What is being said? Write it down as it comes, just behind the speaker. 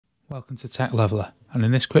Welcome to Tech Leveler, and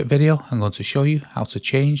in this quick video I'm going to show you how to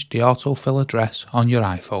change the autofill address on your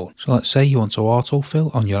iPhone. So let's say you want to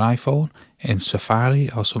autofill on your iPhone in Safari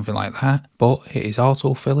or something like that, but it is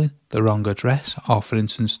autofilling the wrong address, or for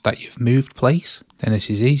instance that you've moved place. Then this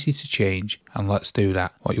is easy to change, and let's do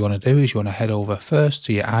that. What you want to do is you want to head over first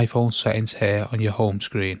to your iPhone settings here on your home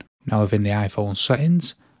screen. Now within the iPhone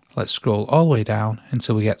settings, let's scroll all the way down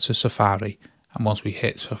until we get to Safari, and once we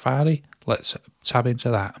hit Safari, let's tab into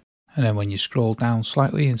that. And then when you scroll down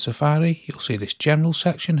slightly in Safari, you'll see this general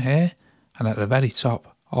section here, and at the very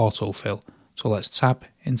top, autofill. So let's tab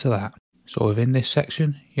into that. So within this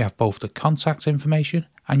section, you have both the contact information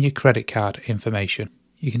and your credit card information.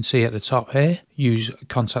 You can see at the top here, use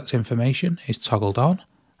contact information is toggled on,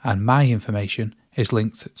 and my information is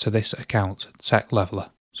linked to this account, Tech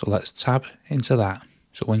Leveler. So let's tab into that.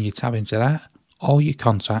 So when you tab into that, all your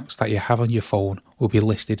contacts that you have on your phone will be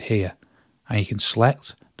listed here, and you can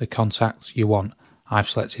select the contacts you want. I've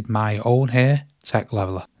selected my own here, Tech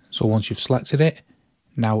Leveler. So once you've selected it,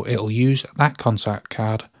 now it'll use that contact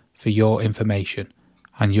card for your information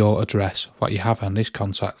and your address, what you have on this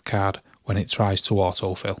contact card when it tries to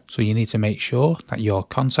autofill. So you need to make sure that your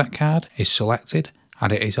contact card is selected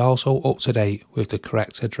and it is also up to date with the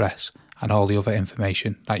correct address and all the other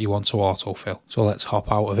information that you want to autofill. So let's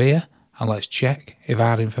hop out of here and let's check if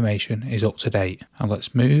our information is up to date. And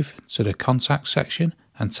let's move to the contact section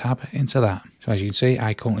and tab into that. So as you can see,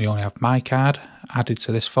 I currently only have my card added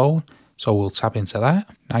to this phone, so we'll tab into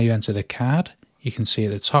that. Now you enter the card, you can see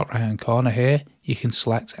at the top right hand corner here, you can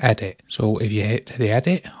select edit. So if you hit the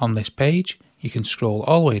edit on this page, you can scroll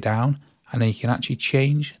all the way down and then you can actually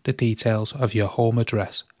change the details of your home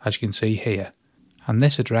address, as you can see here. And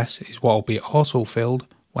this address is what will be auto-filled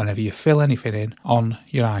whenever you fill anything in on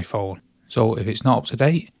your iPhone. So if it's not up to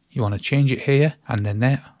date, you want to change it here, and then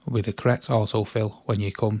that will be the correct autofill when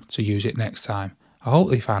you come to use it next time. I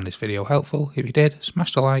hope you found this video helpful. If you did,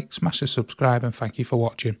 smash the like, smash the subscribe, and thank you for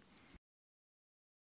watching.